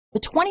The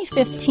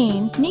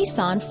 2015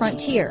 Nissan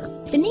Frontier.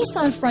 The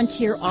Nissan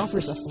Frontier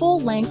offers a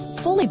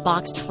full-length, fully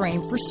boxed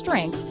frame for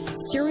strength,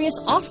 serious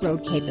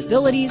off-road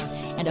capabilities,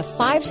 and a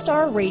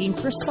 5-star rating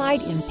for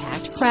side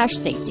impact crash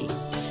safety.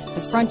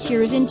 The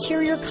Frontier's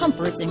interior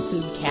comforts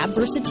include cab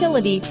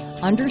versatility,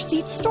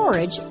 under-seat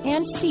storage,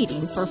 and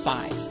seating for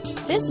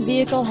 5. This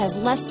vehicle has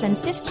less than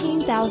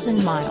 15,000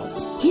 miles.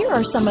 Here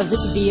are some of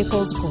this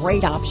vehicle's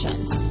great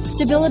options: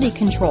 stability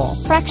control,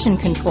 traction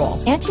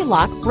control,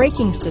 anti-lock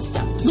braking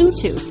system,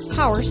 Bluetooth,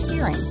 power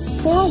steering,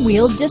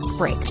 4-wheel disc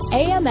brakes,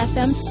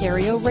 AM/FM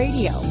stereo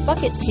radio,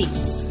 bucket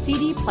seats,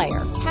 CD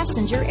player,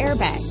 passenger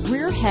airbag,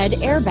 rear head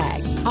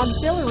airbag,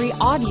 auxiliary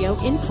audio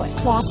input,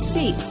 cloth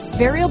seats,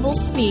 variable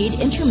speed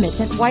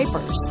intermittent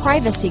wipers,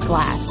 privacy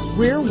glass,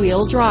 rear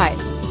wheel drive,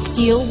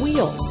 steel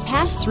wheels,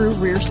 pass-through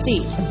rear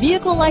seat. A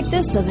vehicle like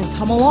this doesn't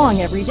come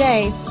along every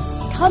day.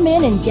 Come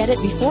in and get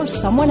it before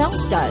someone else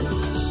does.